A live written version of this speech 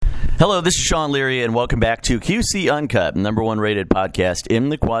Hello, this is Sean Leary, and welcome back to QC Uncut, number one rated podcast in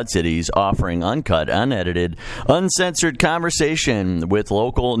the Quad Cities, offering uncut, unedited, uncensored conversation with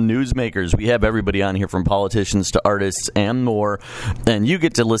local newsmakers. We have everybody on here from politicians to artists and more, and you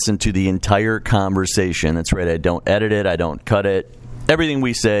get to listen to the entire conversation. That's right, I don't edit it, I don't cut it. Everything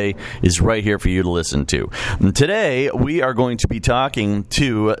we say is right here for you to listen to. And today, we are going to be talking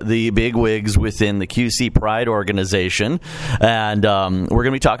to the bigwigs within the QC Pride organization, and we're going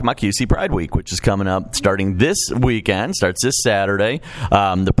to be talking about QC Pride Week, which is coming up starting this weekend, starts this Saturday.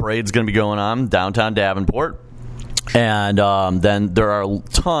 The parade's going to be going on downtown Davenport. And then there are a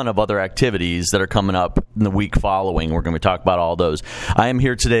ton of other activities that are coming up in the week following. We're going to talk about all those. I am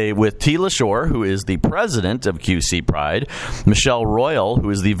here today with Tila Shore, who is the president of QC Pride, Michelle Royal,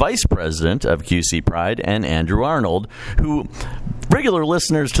 who is the vice president of QC Pride, and Andrew Arnold, who regular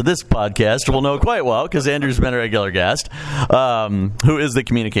listeners to this podcast will know quite well because Andrew's been a regular guest, who is the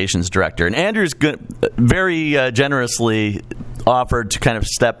communications director. And Andrew's very generously offered to kind of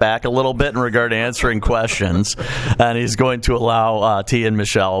step back a little bit in regard to answering questions, and he's going to allow T and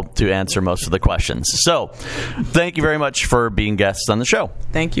Michelle to answer most of the questions. So, thank you very much for being guests on the show.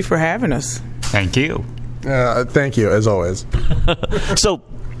 Thank you for having us. Thank you. Thank you, as always. So,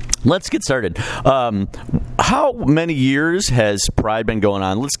 let's get started. How many years has Pride been going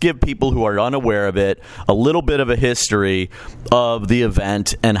on? Let's give people who are unaware of it a little bit of a history of the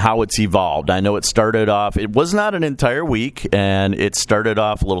event and how it's evolved. I know it started off, it was not an entire week, and it started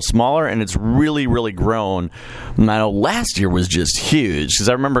off a little smaller, and it's really, really grown. And I know last year was just huge, because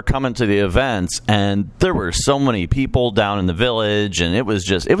I remember coming to the events, and there were so many people down in the village, and it was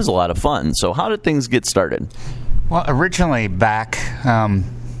a lot of fun. So how did things get started? Well, originally back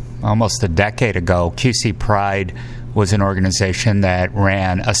almost a decade ago, QC Pride was an organization that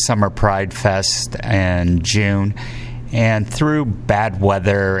ran a summer Pride Fest in June. And through bad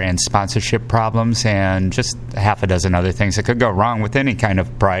weather and sponsorship problems and just half a dozen other things that could go wrong with any kind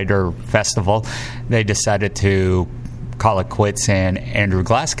of pride or festival, they decided to call it quits, and Andrew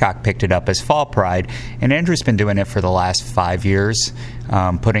Glasscock picked it up as Fall Pride. And Andrew's been doing it for the last 5 years,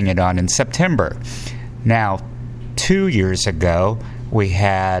 putting it on in September. Now, 2 years ago, we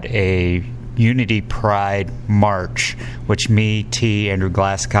had a Unity Pride March, which me, T, Andrew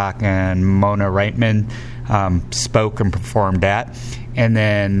Glasscock, and Mona Reitman spoke and performed at. And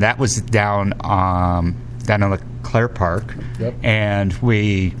then that was down on Leclerc Park. Yep. And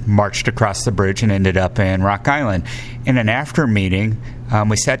we marched across the bridge and ended up in Rock Island. In an after meeting,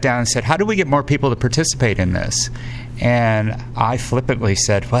 we sat down and said, how do we get more people to participate in this? And I flippantly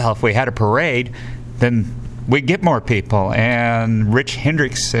said, well, if we had a parade, then we get more people. And Rich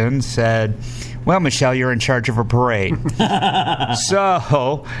Hendrickson said, well, Michelle, you're in charge of a parade.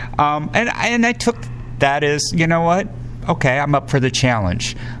 So, and I took that as, you know what? Okay, I'm up for the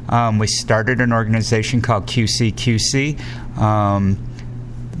challenge. We started an organization called QCQC.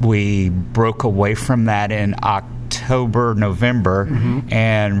 We broke away from that in October, November,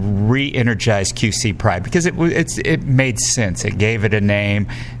 and re-energized QC Pride because it made sense. It gave it a name.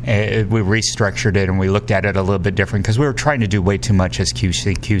 We restructured it, and we looked at it a little bit different because we were trying to do way too much as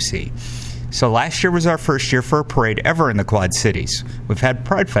QC. So last year was our first year for a parade ever in the Quad Cities. We've had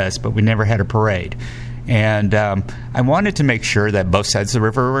Pride Fest, but we never had a parade. And I wanted to make sure that both sides of the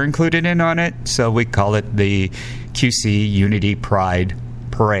river were included in on it, so we call it the QC Unity Pride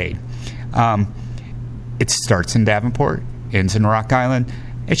Parade. It starts in Davenport, ends in Rock Island.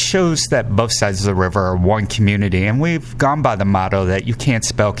 It shows that both sides of the river are one community, and we've gone by the motto that you can't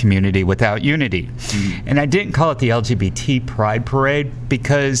spell community without unity. Mm-hmm. And I didn't call it the LGBT Pride Parade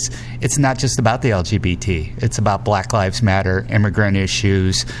because it's not just about the LGBT. It's about Black Lives Matter, immigrant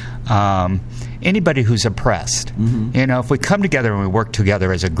issues, anybody who's oppressed. Mm-hmm. You know, if we come together and we work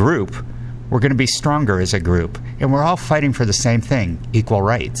together as a group, we're going to be stronger as a group. And we're all fighting for the same thing, equal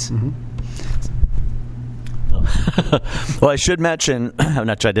rights. Mm-hmm. Well, I should mention,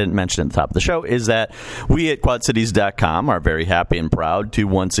 which I didn't mention at the top of the show, is that we at QuadCities.com are very happy and proud to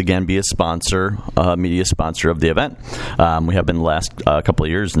once again be a sponsor, media sponsor of the event. We have been the last couple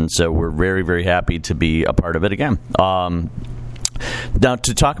of years, and so we're very, very happy to be a part of it again. Now,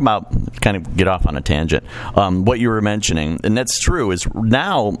 to talk about, kind of get off on a tangent, what you were mentioning, and that's true, is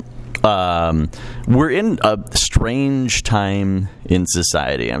now we're in a strange time in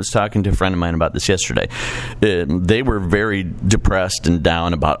society. I was talking to a friend of mine about this yesterday. They were very depressed and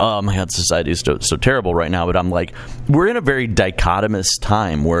down about, oh my God, society is so terrible right now. But I'm like, we're in a very dichotomous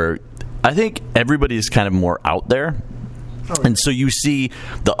time where I think everybody's kind of more out there. And so you see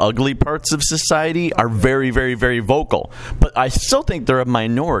the ugly parts of society are very, very, very vocal. But I still think they're a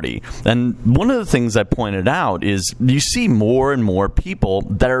minority. And one of the things I pointed out is you see more and more people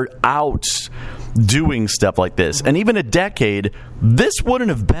that are out doing stuff like this. And even a decade, this wouldn't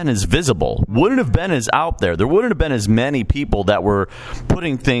have been as visible, wouldn't have been as out there. There wouldn't have been as many people that were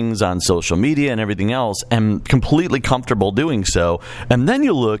putting things on social media and everything else and completely comfortable doing so. And then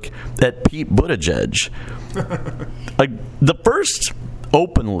you look at Pete Buttigieg, like the first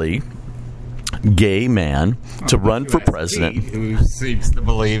openly gay man to run for president. Who seems to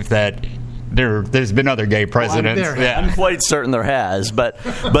believe that there's been other gay presidents. I'm quite certain there has, but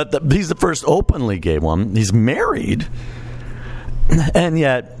he's the first openly gay one. He's married, and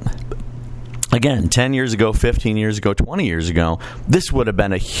yet, again, 10 years ago, 15 years ago, 20 years ago, this would have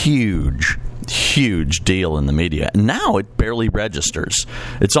been a huge deal in the media. Now it barely registers.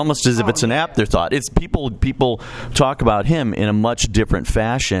 It's almost as if it's an afterthought. It's people talk about him in a much different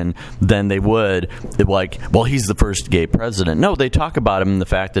fashion than they would like, well, he's the first gay president. No, they talk about him in the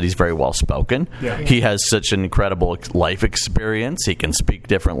fact that he's very well spoken. Yeah. He has such an incredible life experience. He can speak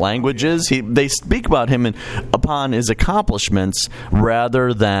different languages. They speak about him upon his accomplishments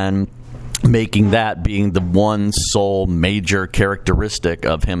rather than making that being the one sole major characteristic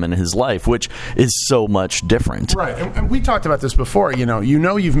of him in his life, which is so much different. Right, and we talked about this before. You know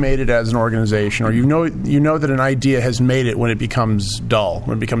you've made it as an organization, or you know that an idea has made it when it becomes dull,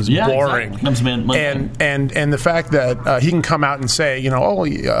 when it becomes boring. Exactly. And the fact that he can come out and say,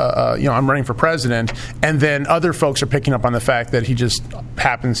 I'm running for president, and then other folks are picking up on the fact that he just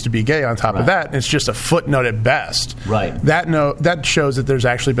happens to be gay on top of that, and it's just a footnote at best. Right. That shows that there's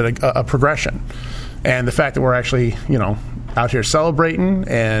actually been a progression. And the fact that we're actually, out here celebrating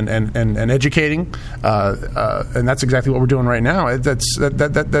and educating, and that's exactly what we're doing right now.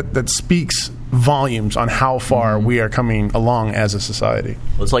 That speaks volumes on how far we are coming along as a society.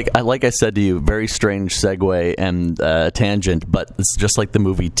 Well, it's like I said to you, very strange segue and tangent, but it's just like the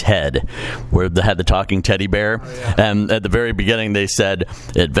movie Ted, where they had the talking teddy bear, and at the very beginning they said,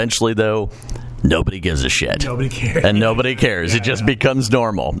 eventually though, nobody gives a shit. Nobody cares. And nobody cares. It just becomes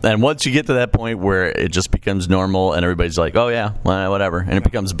normal. And once you get to that point where it just becomes normal and everybody's like, oh, yeah, well, whatever, and it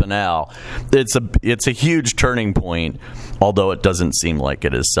becomes banal, it's a huge turning point, although it doesn't seem like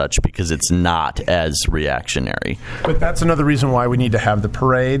it is such because it's not as reactionary. But that's another reason why we need to have the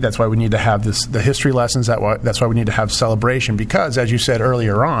parade. That's why we need to have the history lessons. That's why we need to have celebration because, as you said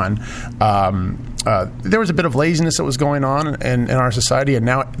earlier on, there was a bit of laziness that was going on in our society, and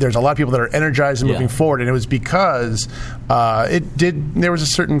now there's a lot of people that are energized and moving forward, and it was because there was a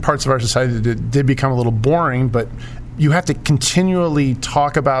certain parts of our society that did become a little boring, but you have to continually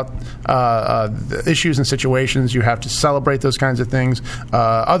talk about the issues and situations. You have to celebrate those kinds of things.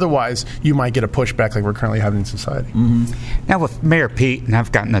 Otherwise, you might get a pushback like we're currently having in society. Mm-hmm. Now, with Mayor Pete, and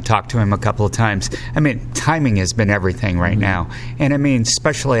I've gotten to talk to him a couple of times, timing has been everything right now. And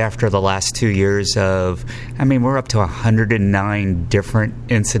especially after the last 2 years we're up to 109 different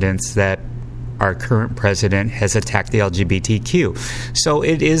incidents that our current president has attacked the LGBTQ. So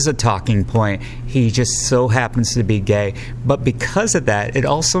it is a talking point. He just so happens to be gay. But because of that, it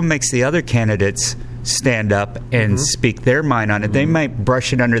also makes the other candidates stand up and speak their mind on it. They might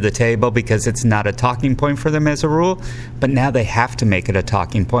brush it under the table because it's not a talking point for them as a rule, but now they have to make it a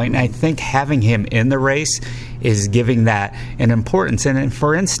talking point. And I think having him in the race is giving that an importance. And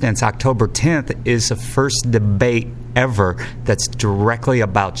for instance, October 10th is the first debate ever that's directly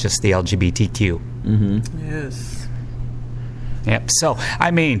about just the LGBTQ. Mm-hmm. Yes. Yep. So,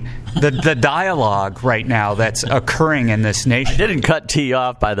 the dialogue right now that's occurring in this nation. I didn't cut T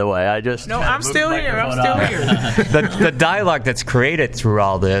off, by the way. I'm still here. The dialogue that's created through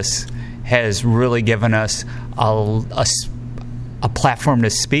all this has really given us a platform to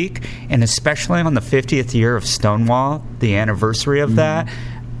speak, and especially on the 50th year of Stonewall, the anniversary of that,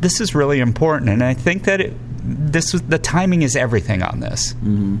 this is really important. And I think that the timing is everything on this.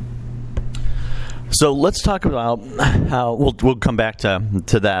 Mm-hmm. So let's talk about how we'll come back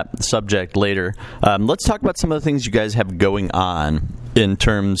to that subject later. Let's talk about some of the things you guys have going on in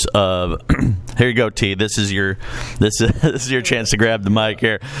terms of. Here you go, T. This is your chance to grab the mic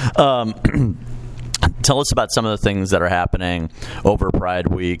here. Tell us about some of the things that are happening over Pride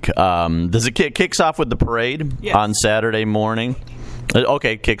Week. Does it kicks off with the parade on Saturday morning?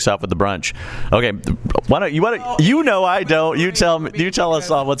 Okay, kicks off with the brunch. Okay, why don't you? You know, I don't. You tell us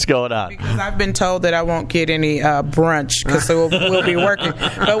all what's going on. Because I've been told that I won't get any brunch because we'll be working.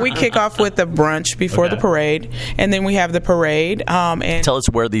 But we kick off with the brunch before the parade, and then we have the parade. And tell us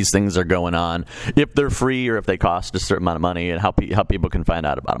where these things are going on, if they're free or if they cost a certain amount of money, and how people can find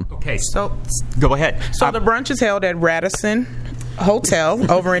out about them. Okay, so go ahead. So the brunch is held at Radisson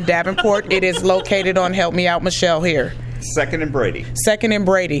Hotel over in Davenport. It is located on, help me out, Michelle, here. Second and Brady.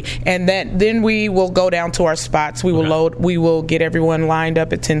 And then we will go down to our spots. We will we will get everyone lined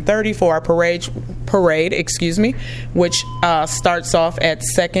up at 10:30 for our parade, which starts off at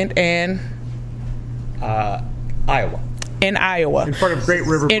 2nd and Iowa. In Iowa. In front of Great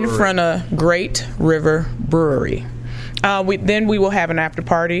River Brewery. In front of Great River Brewery. Then we will have an after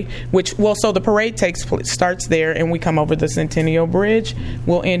party, so the parade starts there, and we come over the Centennial Bridge.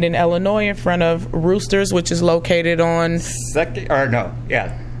 We'll end in Illinois in front of Roosters, which is located on 3rd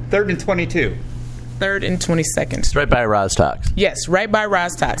and 22. 3rd and 22nd. It's right by Rostock's. Yes, right by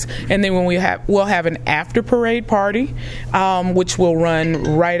Rostock's. And then we'll have an after parade party, which will run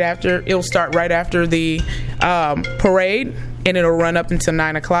right after. It'll start right after the parade, and it'll run up until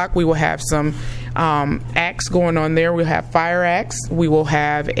 9 o'clock. We will have some acts going on there. We'll have fire acts. We will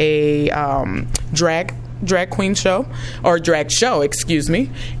have a drag queen show, or drag show,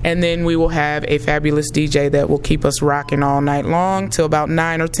 and then we will have a fabulous DJ that will keep us rocking all night long till about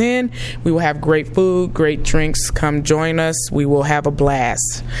 9 or 10. We will have great food, great drinks. Come join us. We will have a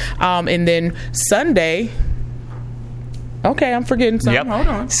blast. And then Sunday, okay, I'm forgetting something. Yep. Hold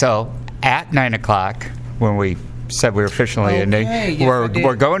on. So at 9 o'clock, when we said we were officially ending,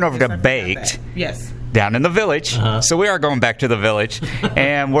 we're going over to Baked. Yes. Down in the village. So we are going back to the village.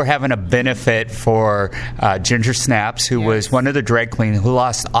 And we're having a benefit for Ginger Snaps, who was one of the drag queens who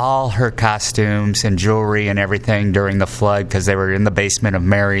lost all her costumes and jewelry and everything during the flood because they were in the basement of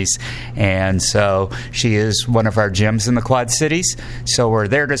Mary's. And so she is one of our gems in the Quad Cities. So we're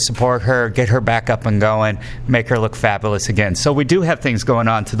there to support her, get her back up and going, make her look fabulous again. So we do have things going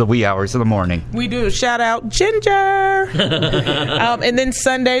on to the wee hours of the morning. We do. Shout out Ginger. And then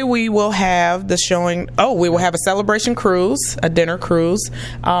Sunday we will have the showing. We will have a celebration cruise, a dinner cruise.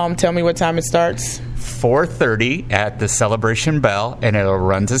 Tell me what time it starts. 4:30 at the Celebration Bell, and it'll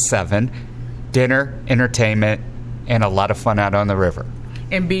run to 7. Dinner, entertainment, and a lot of fun out on the river.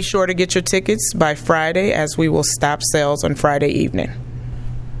 And be sure to get your tickets by Friday, as we will stop sales on Friday evening.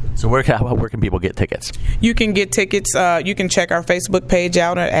 So where can people get tickets? You can get tickets. You can check our Facebook page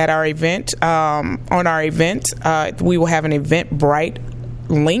out at our event. On our event, we will have an Eventbrite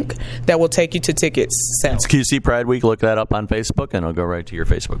link that will take you to tickets sales. It's QC Pride Week. Look that up on Facebook, and it'll go right to your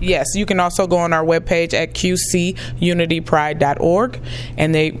Facebook page. Yes, you can also go on our webpage at qcunitypride.org,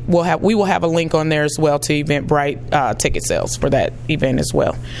 and we will have a link on there as well to Eventbrite ticket sales for that event as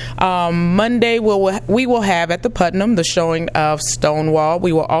well. Monday we will have at the Putnam the showing of Stonewall.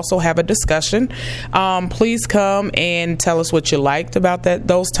 We will also have a discussion. Please come and tell us what you liked about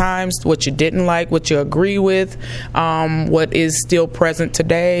those times, what you didn't like, what you agree with, what is still present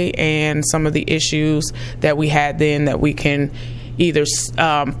today, and some of the issues that we had then that we can either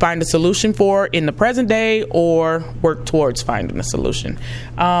find a solution for in the present day or work towards finding a solution.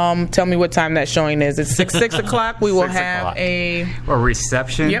 Tell me what time that showing is. It's 6 o'clock. We will have a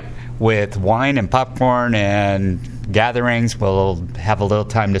reception with wine and popcorn and gatherings. We'll have a little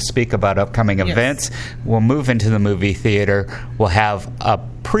time to speak about upcoming events. We'll move into the movie theater. We'll have a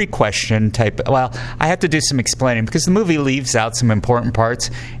pre-question type. Well, I have to do some explaining because the movie leaves out some important parts,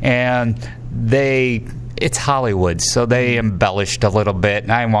 and it's Hollywood, so they embellished a little bit,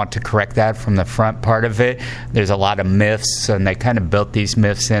 and I want to correct that from the front part of it. There's a lot of myths, and they kind of built these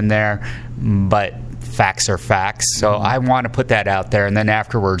myths in there, but facts are facts. So I want to put that out there, and then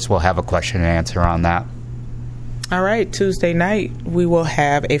afterwards we'll have a question and answer on that. All right, Tuesday night we will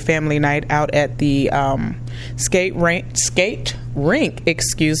have a family night out at the skate rink,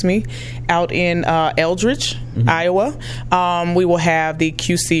 out in Eldridge, Iowa. We will have the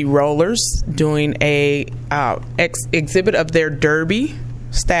QC Rollers doing a exhibit of their derby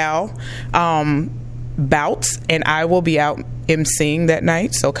style bouts, and I will be out emceeing that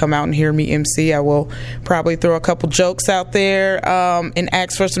night, so come out and hear me MC. I will probably throw a couple jokes out there and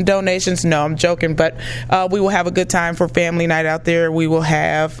ask for some donations. No, I'm joking, but we will have a good time for family night out there. We will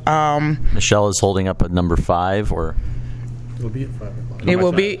have Michelle is holding up at number 5, or it will be at 5 o'clock. It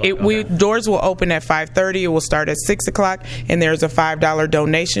will be. Doors will open at 5:30. It will start at 6 o'clock, and there's a $5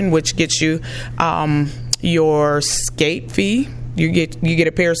 donation, which gets you your skate fee. You get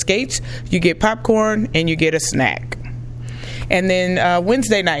a pair of skates, you get popcorn, and you get a snack. And then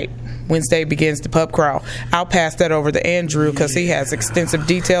Wednesday night Wednesday begins the pub crawl. I'll pass that over to Andrew because he has extensive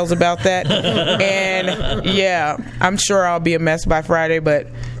details about that. And yeah, I'm sure I'll be a mess by Friday, but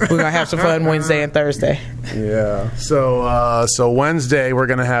we're going to have some fun Wednesday and Thursday. Yeah. So Wednesday we're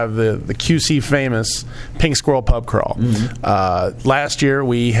going to have the QC famous Pink Squirrel Pub Crawl. Last year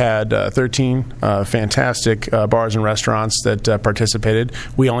we had 13 fantastic bars and restaurants that participated.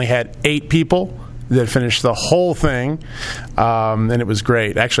 We only had 8 people that finished the whole thing, and it was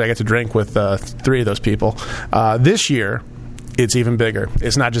great. Actually, I got to drink with 3 of those people. This year, it's even bigger.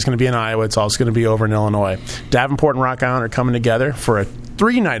 It's not just going to be in Iowa. It's also going to be over in Illinois. Davenport and Rock Island are coming together for a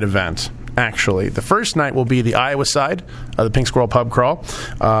 3-night event. Actually, the first night will be the Iowa side of the Pink Squirrel Pub Crawl,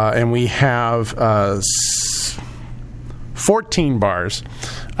 and we have 14 bars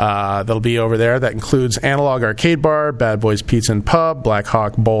that'll be over there. That includes Analog Arcade Bar, Bad Boys Pizza and Pub, Black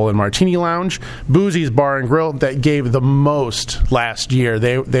Hawk Bowl and Martini Lounge, Boozy's Bar and Grill that gave the most last year.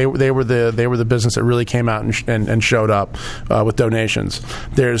 They were the business that really came out and showed up with donations.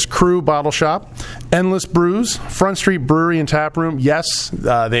 There's Crew Bottle Shop, Endless Brews, Front Street Brewery and Tap Room. Yes,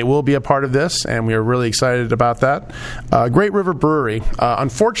 they will be a part of this, and we are really excited about that. Great River Brewery.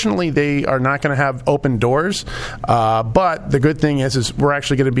 Unfortunately, they are not going to have open doors, but the good thing is we're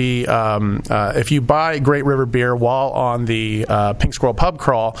actually going to be, if you buy Great River beer while on the Pink Squirrel Pub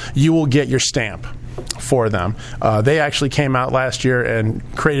Crawl, you will get your stamp for them. They actually came out last year and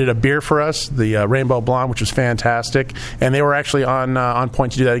created a beer for us, the Rainbow Blonde, which was fantastic. And they were actually on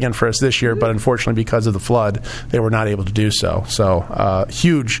point to do that again for us this year, but unfortunately because of the flood, they were not able to do so. So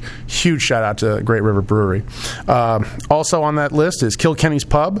huge shout out to Great River Brewery. Also on that list is Kilkenny's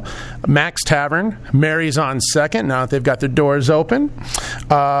Pub, Max Tavern, Mary's on 2nd, now that they've got their doors open,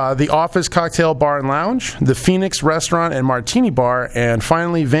 the Office Cocktail Bar and Lounge, the Phoenix Restaurant and Martini Bar, and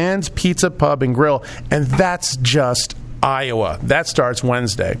finally Van's Pizza Pub and Grill. And that's just Iowa. That starts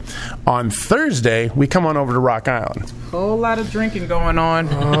Wednesday. On Thursday, we come on over to Rock Island. Whole lot of drinking going on.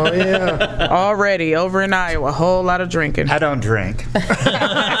 Oh, yeah. Already over in Iowa. Whole lot of drinking. I don't drink.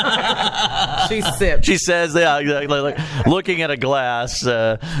 She sips. She says, yeah, like looking at a glass.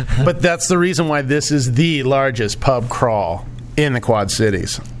 But that's the reason why this is the largest pub crawl in the Quad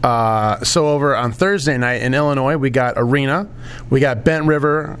Cities. So over on Thursday night in Illinois, we got Arena. We got Bent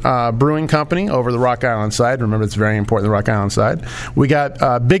River Brewing Company over the Rock Island side. Remember, it's very important, the Rock Island side. We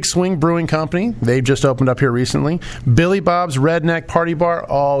got Big Swing Brewing Company. They've just opened up here recently. Billy Bob's Redneck Party Bar.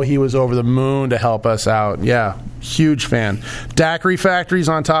 Oh, he was over the moon to help us out. Yeah, huge fan. Daiquiri Factory's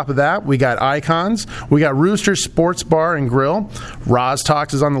on top of that. We got Icons. We got Rooster Sports Bar and Grill. Roz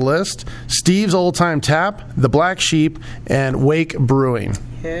Talks is on the list. Steve's Old Time Tap, The Black Sheep, and Wake Brewing.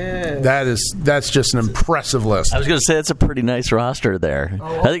 Yes. That's just an impressive list. I was going to say it's a pretty nice roster there.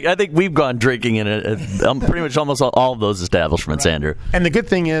 I think we've gone drinking in it pretty much almost all of those establishments, right. Andrew. And the good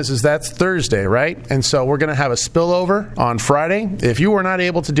thing is that's Thursday, right? And so we're going to have a spillover on Friday. If you were not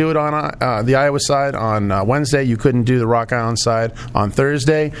able to do it on the Iowa side on Wednesday, you couldn't do the Rock Island side on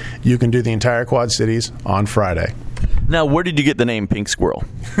Thursday. You can do the entire Quad Cities on Friday. Now, where did you get the name Pink Squirrel?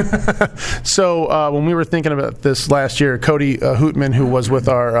 So when we were thinking about this last year, Cody Hootman, who was with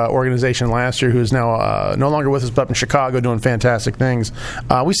our organization last year, who is now no longer with us, but up in Chicago doing fantastic things,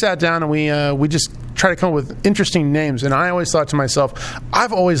 we sat down and we just tried to come up with interesting names. And I always thought to myself,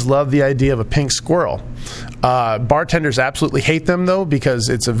 I've always loved the idea of a pink squirrel. Bartenders absolutely hate them, though, because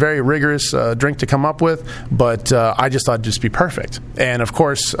it's a very rigorous drink to come up with. But I just thought it'd just be perfect. And, of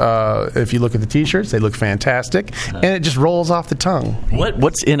course, if you look at the T-shirts, they look fantastic. And it just rolls off the tongue.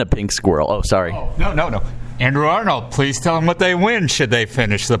 What's in a pink squirrel? Oh, sorry. Oh, no. Andrew Arnold, please tell them what they win should they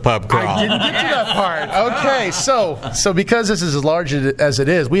finish the pub crawl. I didn't get to that part. Okay, so because this is as large as it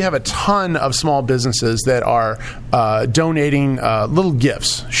is, we have a ton of small businesses that are donating little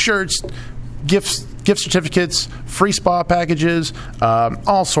gifts, shirts, gift certificates, free spa packages,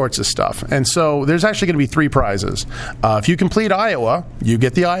 all sorts of stuff. And so there's actually going to be 3 prizes. If you complete Iowa, you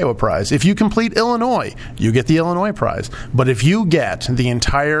get the Iowa prize. If you complete Illinois, you get the Illinois prize. But if you get the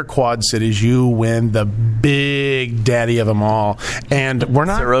entire Quad Cities, you win the big daddy of them all. And we're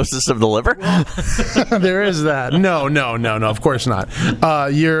not... Cirrhosis of the liver? There is that. No, of course not.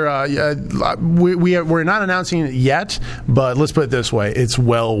 We're not announcing it yet, but let's put it this way. It's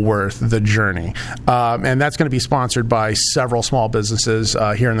well worth the journey. And that's going to be sponsored by several small businesses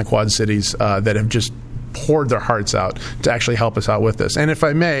here in the Quad Cities that have just poured their hearts out to actually help us out with this. And if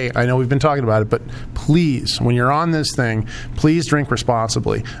I may, I know we've been talking about it, but please, when you're on this thing, please drink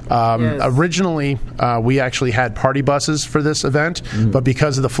responsibly. Originally, we actually had party buses for this event, but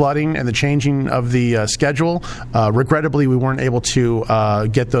because of the flooding and the changing of the schedule, regrettably, we weren't able to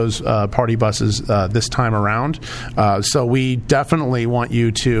get those party buses this time around. So we definitely want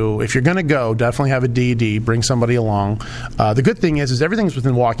you to, if you're going to go, definitely have a DD, bring somebody along. The good thing is everything's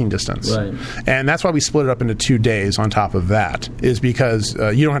within walking distance. Right. And that's why we split it up into 2 days on top of that, is because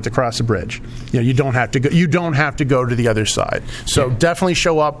you don't have to cross the bridge. You don't have to go. You don't have to go to the other side. So definitely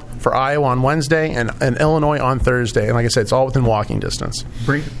show up for Iowa on Wednesday and Illinois on Thursday. And like I said, it's all within walking distance.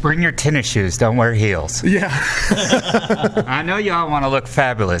 Bring your tennis shoes. Don't wear heels. Yeah. I know y'all want to look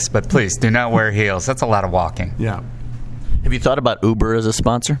fabulous, but please do not wear heels. That's a lot of walking. Yeah. Have you thought about Uber as a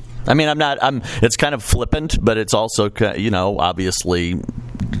sponsor? I mean, it's kind of flippant, but it's also, obviously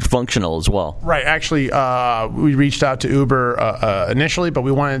functional as well. Right. Actually, we reached out to Uber initially, but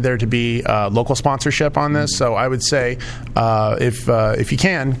we wanted there to be local sponsorship on this. So I would say, if you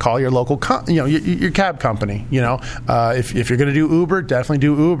can, call your local, your cab company. If you're going to do Uber, definitely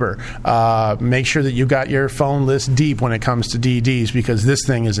do Uber. Make sure that you got your phone list deep when it comes to DDs, because this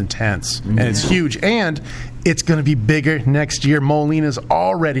thing is intense and it's huge, and it's going to be bigger next year. Molina's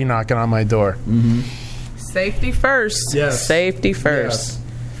already knocking on my door. Safety first. Yes. Safety first. Yes.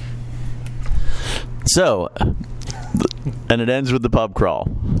 So, and it ends with the pub crawl.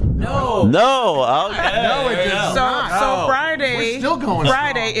 No. No. Okay. No, it does not. So Friday, We're still going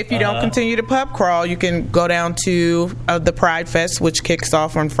Friday, strong. if you don't continue to pub crawl, you can go down to the Pride Fest, which kicks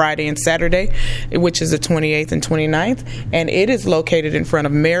off on Friday and Saturday, which is the 28th and 29th. And it is located in front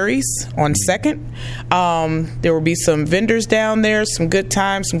of Mary's on 2nd. There will be some vendors down there, some good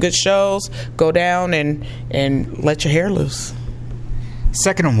times, some good shows. Go down and let your hair loose.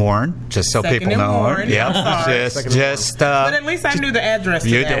 2nd and Warren, just so Second people and know. Warren. Yeah, I'm sorry. But at least I knew the address to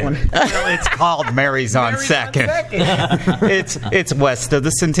that one. Well, it's called Mary's on Mary's on 2nd. It's west of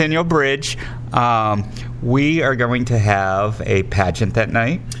the Centennial Bridge. We are going to have a pageant that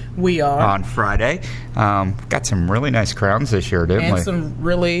night. We are. On Friday. Got some really nice crowns this year, didn't we? And some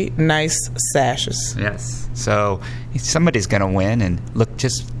really nice sashes. Yes. So somebody's going to win and look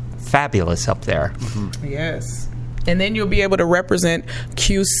just fabulous up there. Yes. And then you'll be able to represent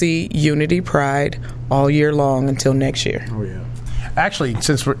QC Unity Pride all year long until next year. Oh yeah. Actually,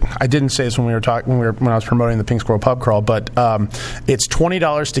 since I didn't say this when we were talking when I was promoting the Pink Squirrel Pub Crawl, but it's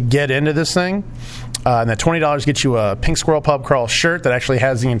 $20 to get into this thing, and that $20 gets you a Pink Squirrel Pub Crawl shirt that actually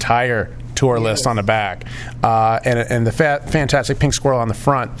has the entire tour list on the back, and the fantastic pink squirrel on the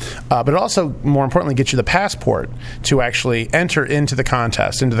front. But it also, more importantly, gets you the passport to actually enter into the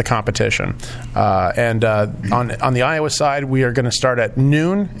contest, into the competition. And on the Iowa side, we are going to start at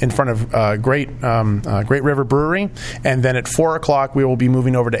noon in front of Great River Brewery, and then at 4 o'clock we will be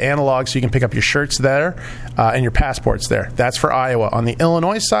moving over to Analog, so you can pick up your shirts there and your passports there. That's for Iowa. On the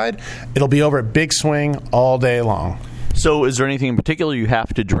Illinois side, it'll be over at Big Swing all day long. So is there anything in particular you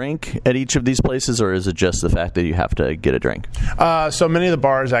have to drink at each of these places, or is it just the fact that you have to get a drink? So many of the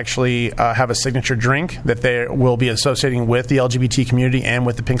bars actually have a signature drink that they will be associating with the LGBT community and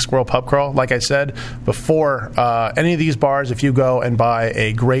with the Pink Squirrel Pub Crawl. Like I said before, any of these bars, if you go and buy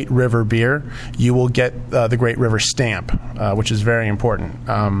a Great River beer, you will get the Great River stamp, which is very important.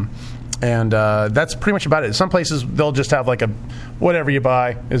 And that's pretty much about it. Some places they'll just have like a whatever you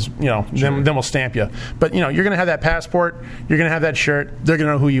buy is, sure. then we'll stamp you. But you're going to have that passport, you're going to have that shirt. They're going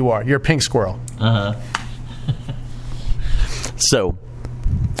to know who you are. You're a Pink Squirrel. So,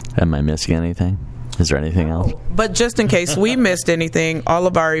 am I missing anything? Is there anything else? But just in case we missed anything, all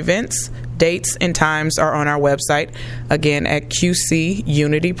of our events, dates, and times are on our website, again at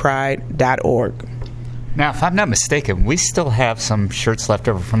qcunitypride.org. Now, if I'm not mistaken, we still have some shirts left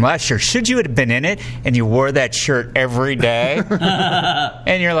over from last year. Should you have been in it and you wore that shirt every day,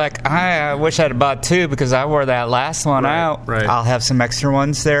 and you're like, I wish I'd have bought two because I wore that last one out. Right. I'll have some extra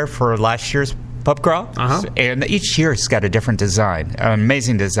ones there for last year's pub crawl. And each year it's got a different design, an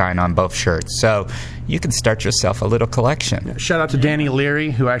amazing design on both shirts. So you can start yourself a little collection. Shout out to Danny Leary,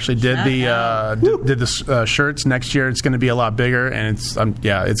 who actually did the shirts. Next year it's going to be a lot bigger, and it's going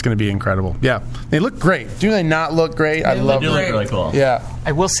to be incredible. Yeah, they look great. Do they not look great? I love them. They look really cool. Yeah.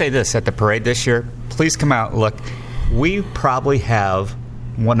 I will say this, at the parade this year, please come out and look. We probably have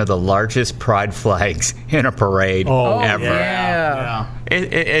one of the largest pride flags in a parade ever. Yeah.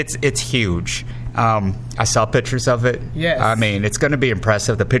 It's huge. I saw pictures of it. Yes. I mean, it's going to be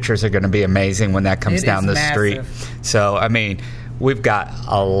impressive. The pictures are going to be amazing when that comes down the street. So, I mean, we've got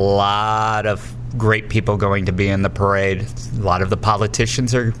a lot of great people going to be in the parade. A lot of the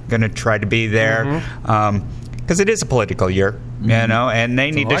politicians are going to try to be there because it is a political year, you know, and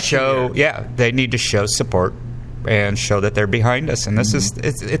they need to show, they need to show support and show that they're behind us. And this is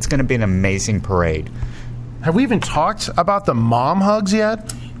it's going to be an amazing parade. Have we even talked about the mom hugs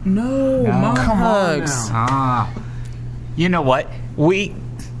yet? No, mom hugs. You know what?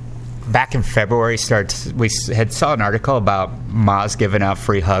 Back in February, we had saw an article about Ma's giving out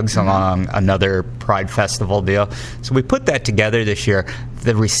free hugs along another Pride Festival deal. So we put that together this year.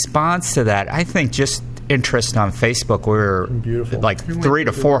 The response to that, I think, just interest on Facebook, we were like 300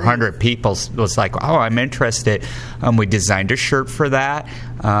 to 400 people was like, oh, I'm interested. We designed a shirt for that,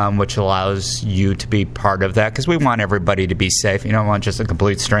 which allows you to be part of that, because we want everybody to be safe. You don't want just a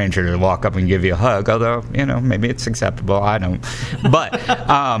complete stranger to walk up and give you a hug, although, you know, maybe it's acceptable. I don't. But,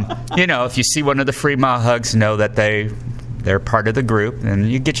 you know, if you see one of the free Ma hugs, know that they're part of the group,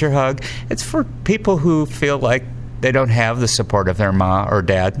 and you get your hug. It's for people who feel like they don't have the support of their ma or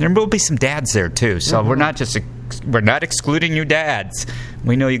dad. There will be some dads there too, so we're not excluding you dads.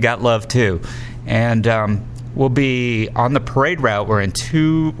 We know you got love too, and we'll be on the parade route. We're in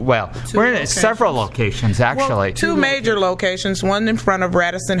we're in several locations actually. Well, two major locations. One in front of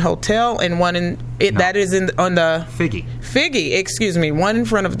Radisson Hotel, and one on the Figge. Excuse me. One in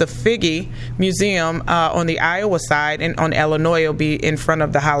front of the Figge Museum on the Iowa side, and on Illinois will be in front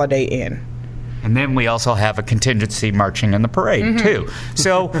of the Holiday Inn. And then we also have a contingency marching in the parade, too.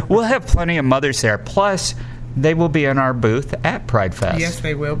 So we'll have plenty of mothers there. Plus, they will be in our booth at Pride Fest. Yes,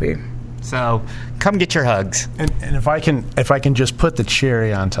 they will be. So come get your hugs. And if I can just put the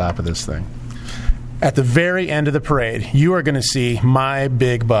cherry on top of this thing. At the very end of the parade, you are going to see my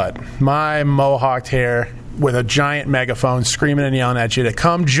big butt, my mohawked hair, with a giant megaphone screaming and yelling at you to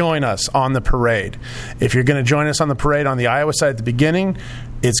come join us on the parade. If you're going to join us on the parade on the Iowa side at the beginning,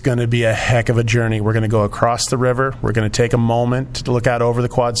 it's going to be a heck of a journey. We're going to go across the river. We're going to take a moment to look out over the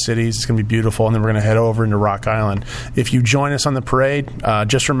Quad Cities. It's going to be beautiful, and then we're going to head over into Rock Island. If you join us on the parade,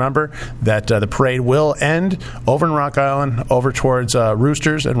 just remember that the parade will end over in Rock Island, over towards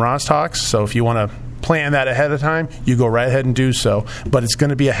Roosters and Rostocks. So if you want to plan that ahead of time, you go right ahead and do so. But it's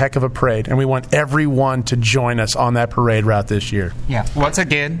going to be a heck of a parade, and we want everyone to join us on that parade route this year. Yeah. Once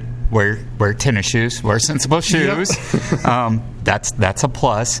again, wear tennis shoes, wear sensible shoes. Yep. That's a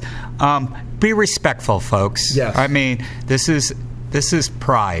plus. Be respectful, folks. Yes. I mean, this is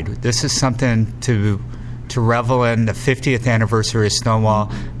Pride. This is something to revel in. The 50th anniversary of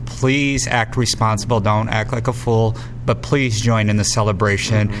Stonewall. Please act responsible. Don't act like a fool. But please join in the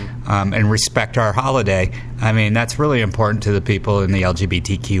celebration and respect our holiday. I mean, that's really important to the people in the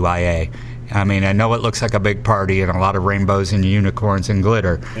LGBTQIA. I mean, I know it looks like a big party and a lot of rainbows and unicorns and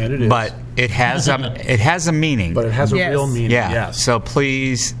glitter, and it is. But it has a meaning. But it has a real meaning. Yeah. Yes. So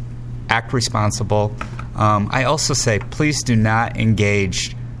please act responsible. I also say please do not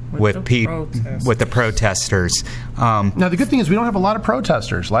engage with the protesters. Now, the good thing is we don't have a lot of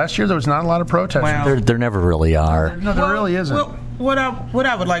protesters. Last year there was not a lot of protesters. Well, There never really are. No, there really isn't. Well, what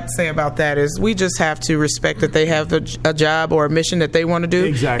I would like to say about that is we just have to respect that they have a job or a mission that they want to do,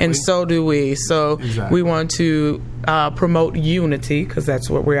 Exactly. and so do we. So we want to promote unity, because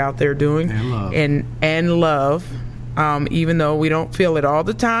that's what we're out there doing, and love. Even though we don't feel it all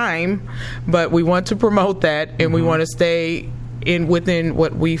the time, but we want to promote that, and we want to stay within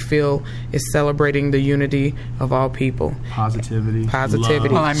what we feel is celebrating the unity of all people. Positivity.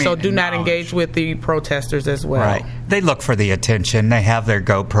 Well, I mean, so do not engage with the protesters as well. Right. They look for the attention. They have their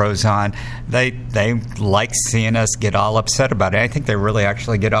GoPros on. They like seeing us get all upset about it. I think they really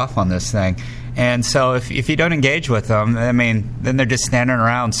actually get off on this thing. And so if you don't engage with them, I mean, then they're just standing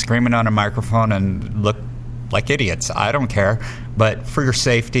around screaming on a microphone and look like idiots. I don't care. But for your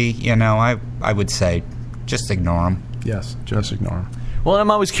safety, you know, I would say just ignore them. Yes, just ignore them. Well, I'm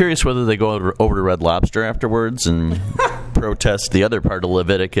always curious whether they go over to Red Lobster afterwards and protest the other part of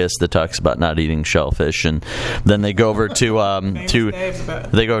Leviticus that talks about not eating shellfish, and then they go over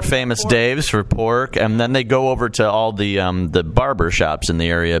to Famous Dave's for pork, and then they go over to all the barber shops in the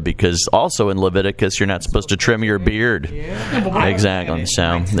area, because also in Leviticus you're not supposed to trim your beard. Yeah. Exactly.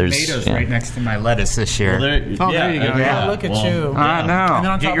 So there's tomatoes right next to my lettuce this year. There you go. Yeah, look at you. I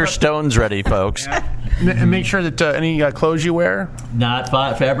know. Get your stones ready, folks. And make sure that any clothes you wear, Not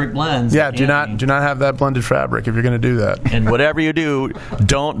fabric blends. do not have that blended fabric if you're going to do that. And whatever you do,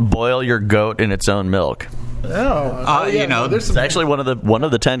 don't boil your goat in its own milk. You know, It's actually one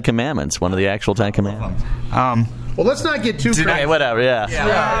of the 10 commandments. One of the actual 10 commandments. Well, let's not get too crazy. Whatever, yeah.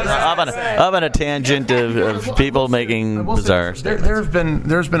 I'm on a tangent of people making bizarre statements.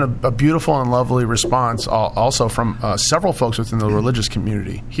 There's been a beautiful and lovely response also from several folks within the religious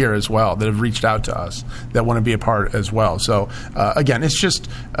community here as well that have reached out to us that want to be a part as well. So again, it's just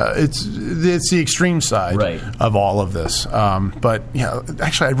it's the extreme side of all of this. But yeah,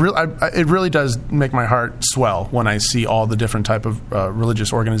 actually, it really does make my heart swell when I see all the different type of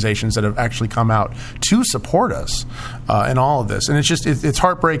religious organizations that have actually come out to support us in all of this. And it's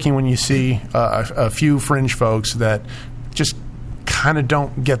heartbreaking when you see a few fringe folks that just kind of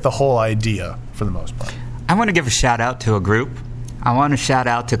don't get the whole idea for the most part. I want to give a shout out to a group. I want to shout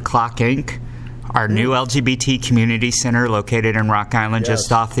out to Clock Inc., our new LGBT community center located in Rock Island, just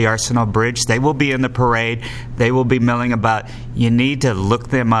off the Arsenal Bridge. They will be in the parade. They will be milling about. You need to look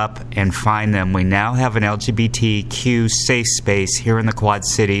them up and find them. We now have an LGBTQ safe space here in the Quad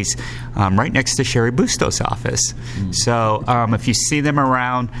Cities, right next to Sherry Bustos' office. So if you see them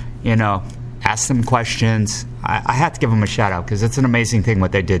around, ask them questions. I have to give them a shout out because it's an amazing thing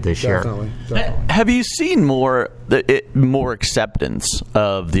what they did this year. Have you seen more acceptance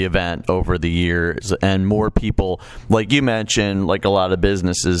of the event over the years, and more people, like you mentioned, like a lot of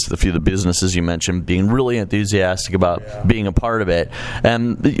businesses, a few of the businesses you mentioned, being really enthusiastic about being a part of it?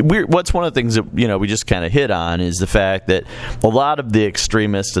 And what's one of the things that we just kind of hit on is the fact that a lot of the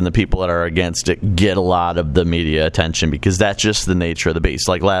extremists and the people that are against it get a lot of the media attention because that's just the nature of the beast.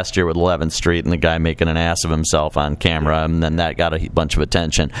 Like last year with 11th Street and the guy making an ass of himself on camera, and then that got a bunch of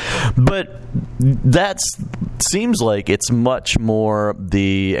attention. But that seems like it's much more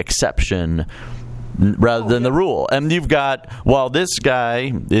the exception rather than the rule. And you've got, while this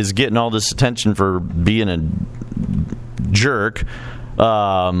guy is getting all this attention for being a jerk,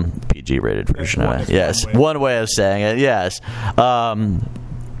 PG-rated version of it. Yes, one way of saying it. Yes.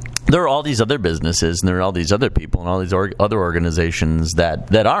 There are all these other businesses and there are all these other people and all these other organizations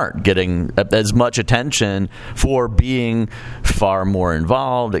that aren't getting as much attention for being far more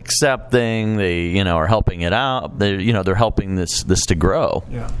involved, accepting. They are helping it out. They're helping this to grow.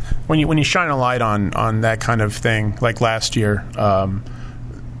 Yeah. When you shine a light on that kind of thing, like last year,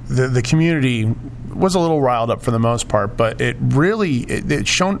 the community was a little riled up for the most part, but it really it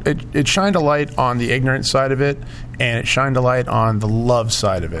shined a light on the ignorant side of it, and it shined a light on the love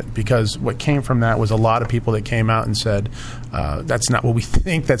side of it, because what came from that was a lot of people that came out and said, that's not what we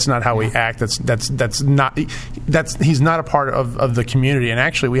think, that's not how we act, that's not he's not a part of the community. And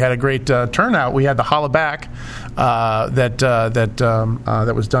actually we had a great turnout. We had the holla back that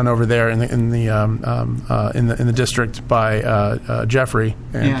was done over there in the district by Jeffrey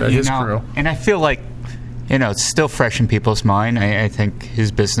and his crew. And I feel like it's still fresh in people's mind. I think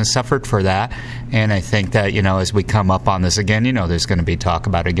his business suffered for that. And I think that, as we come up on this again, there's going to be talk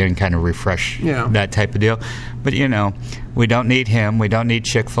about it again, kind of refresh that type of deal. But, we don't need him. We don't need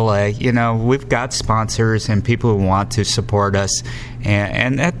Chick-fil-A. We've got sponsors and people who want to support us.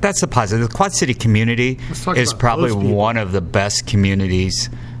 And that's a positive. The Quad City community is probably one of the best communities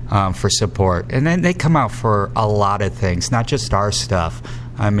for support. And then they come out for a lot of things, not just our stuff.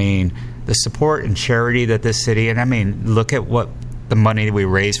 I mean, the support and charity that this city, and I mean, look at what the money we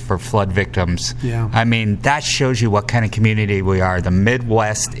raise for flood victims. Yeah. I mean, that shows you what kind of community we are. The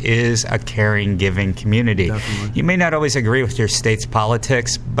Midwest is a caring, giving community. Definitely. You may not always agree with your state's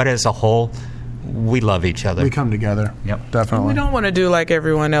politics, but as a whole, we love each other. We come together. Yep. Definitely. We don't want to do like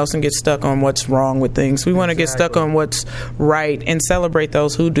everyone else and get stuck on what's wrong with things. We want to get stuck on what's right and celebrate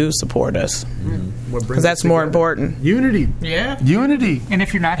those who do support us. Because that's more important. Unity. Yeah. Unity. And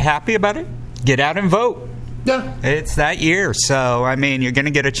if you're not happy about it, get out and vote. Yeah. It's that year. So, I mean, you're going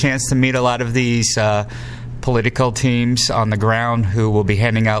to get a chance to meet a lot of these political teams on the ground who will be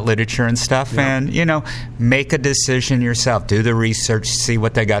handing out literature and stuff. Yeah. And, make a decision yourself. Do the research. See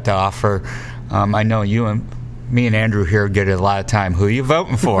what they got to offer. I know me and Andrew here get a lot of time. Who are you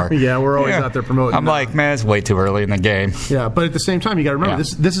voting for? Yeah, we're always out there promoting. I'm like, man, it's way too early in the game. Yeah, but at the same time, you got to remember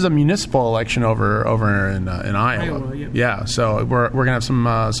this is a municipal election over in Iowa. Yeah, so we're gonna have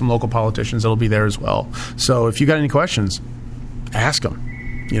some local politicians that'll be there as well. So if you got any questions, ask them.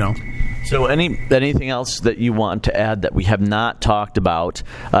 So anything else that you want to add that we have not talked about?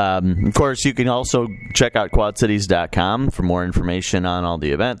 Of course, you can also check out quadcities.com for more information on all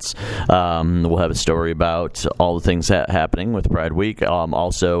the events. We'll have a story about all the things happening with Pride Week.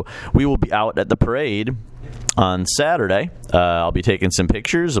 Also, we will be out at the parade on Saturday. I'll be taking some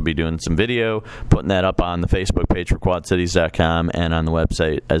pictures. I'll be doing some video, putting that up on the Facebook page for quadcities.com and on the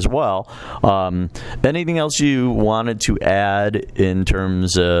website as well. Anything else you wanted to add in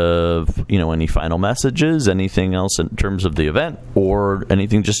terms of, any final messages, anything else in terms of the event, or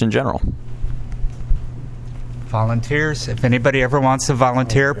anything just in general? Volunteers. If anybody ever wants to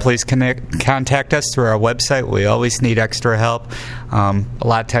volunteer, please contact us through our website. We always need extra help. A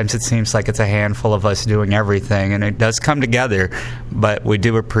lot of times it seems like it's a handful of us doing everything, and it does come together. But we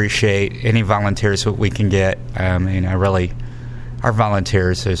do appreciate any volunteers that we can get. Our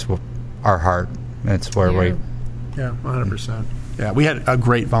volunteers is our heart. That's where we. Yeah, 100%. Yeah, we had a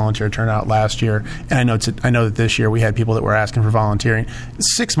great volunteer turnout last year, and I know that this year we had people that were asking for volunteering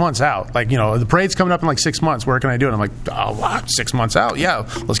 6 months out. Like, the parade's coming up in like 6 months. Where can I do it? I'm like, oh, what? 6 months out? Yeah,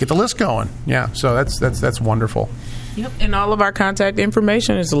 let's get the list going. Yeah, so that's wonderful. Yep, and all of our contact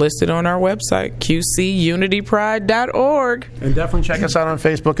information is listed on our website, qcunitypride.org. And definitely check us out on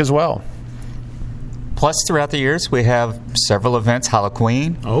Facebook as well. Plus, throughout the years, we have several events.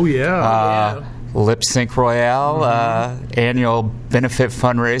 Halloween. Oh, yeah. Lip Sync Royale, annual benefit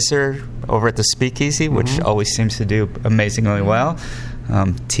fundraiser over at the Speakeasy, which always seems to do amazingly well.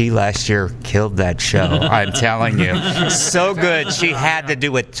 T last year killed that show. I'm telling you, so good. She had to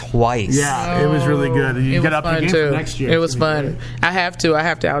do it twice. Yeah, it was really good. You get up again for next year. It was fun. I have to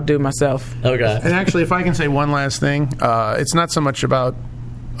outdo myself. Okay. And actually, if I can say one last thing, it's not so much about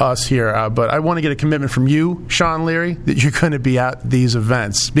us here, but I want to get a commitment from you, Sean Leary, that you're going to be at these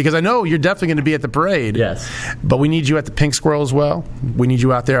events, because I know you're definitely going to be at the parade. Yes. But we need you at the Pink Squirrel as well. We need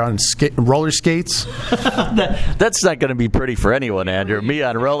you out there on roller skates. That's not going to be pretty for anyone, Andrew. Me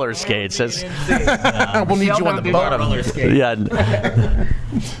on roller skates. We'll need you on the bottom. Yeah.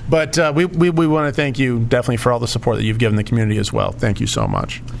 But we want to thank you definitely for all the support that you've given the community as well. Thank you so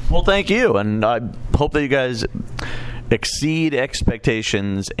much. Well, thank you, and I hope that you guys exceed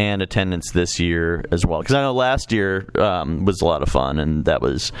expectations and attendance this year as well, because I know last year was a lot of fun, and that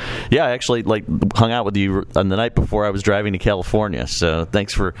was I actually hung out with you on the night before I was driving to California, so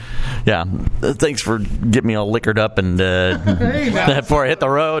thanks for getting me all liquored up and before I hit the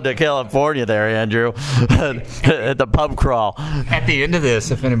road to California there, Andrew. At the pub crawl at the end of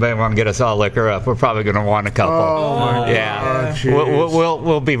this, if anybody want to get us all liquor up, we're probably going to want a couple.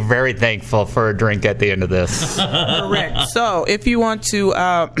 We'll be very thankful for a drink at the end of this. Correct. So, if you want to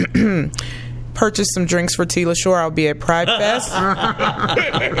purchase some drinks for Tila Shore, I'll be at Pride Fest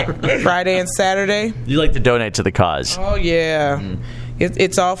Friday and Saturday. You like to donate to the cause? Oh yeah,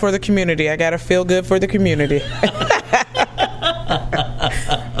 it's all for the community. I gotta feel good for the community.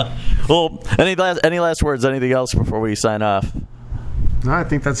 Well, any last words? Anything else before we sign off? No, I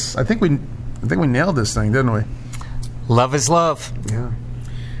think we nailed this thing, didn't we? Love is love. Yeah.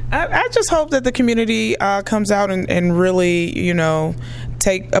 I just hope that the community comes out and really,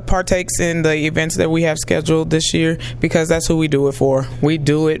 partakes in the events that we have scheduled this year, because that's who we do it for. We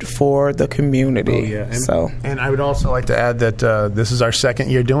do it for the community. Oh, yeah. And I would also like to add that this is our second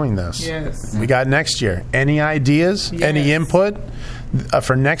year doing this. Yes. We got next year. Any ideas? Yes. Any input?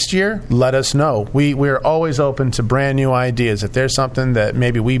 For next year, let us know. We're always open to brand new ideas. If there's something that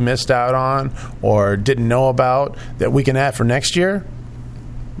maybe we missed out on or didn't know about that we can add for next year,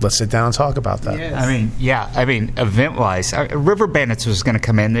 let's sit down and talk about that. Yes. I mean, event-wise, River Bandits was going to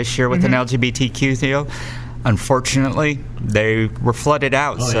come in this year with an LGBTQ deal. Unfortunately, they were flooded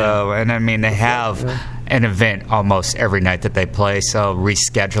out. They have an event almost every night that they play, so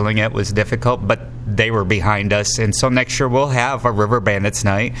rescheduling it was difficult, but they were behind us. And so next year we'll have a River Bandits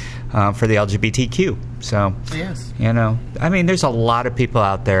night for the LGBTQ. So, yes. There's a lot of people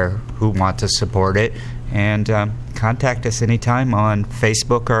out there who want to support it. And contact us anytime on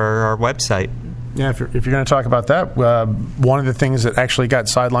Facebook or our website. Yeah, if you're going to talk about that, one of the things that actually got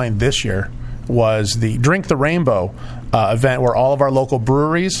sidelined this year was the Drink the Rainbow event, where all of our local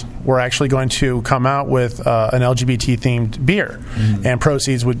breweries were actually going to come out with an LGBT-themed beer, and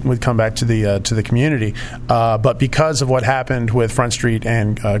proceeds would come back to the community. But because of what happened with Front Street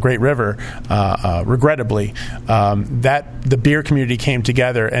and Great River, regrettably, that the beer community came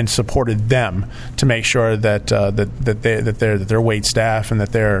together and supported them to make sure that their wait staff and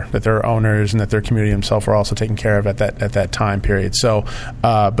that their owners and that their community themselves were also taken care of at that time period. So,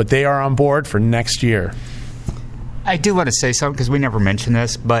 but they are on board for next year. I do want to say something, because we never mentioned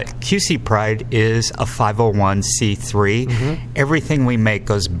this, but QC Pride is a 501c3. Everything we make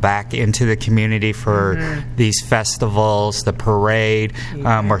goes back into the community for these festivals, the parade.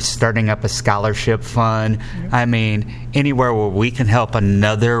 We're starting up a scholarship fund. Anywhere where we can help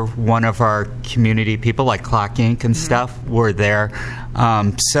another one of our community people, like Clock Inc. and stuff, we're there.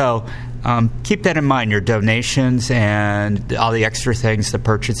 Keep that in mind, your donations and all the extra things, the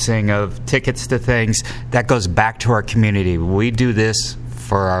purchasing of tickets to things, that goes back to our community. We do this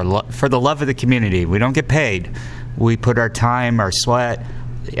for the love of the community. We don't get paid. We put our time, our sweat,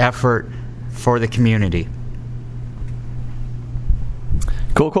 the effort for the community.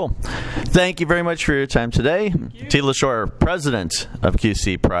 Cool. Thank you very much for your time today. T. LaShore, President of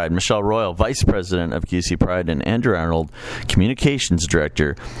QC Pride, Michelle Royal, Vice President of QC Pride, and Andrew Arnold, Communications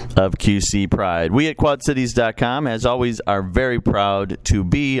Director of QC Pride. We at QuadCities.com, as always, are very proud to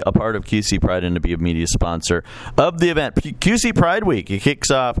be a part of QC Pride and to be a media sponsor of the event. QC Pride Week, it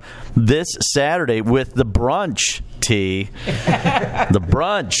kicks off this Saturday with the brunch. The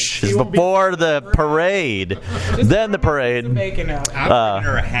brunch is before the parade. Then the parade. I'm bringing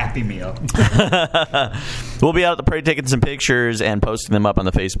her a Happy Meal. We'll be out at the parade taking some pictures and posting them up on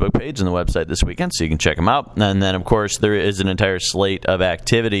the Facebook page and the website this weekend, so you can check them out. And then, of course, there is an entire slate of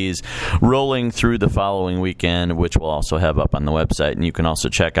activities rolling through the following weekend, which we'll also have up on the website. And you can also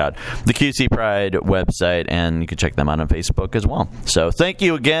check out the QC Pride website, and you can check them out on Facebook as well. So thank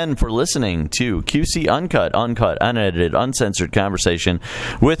you again for listening to QC Uncut, unedited, uncensored conversation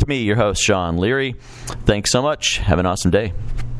with me, your host, Sean Leary. Thanks so much. Have an awesome day.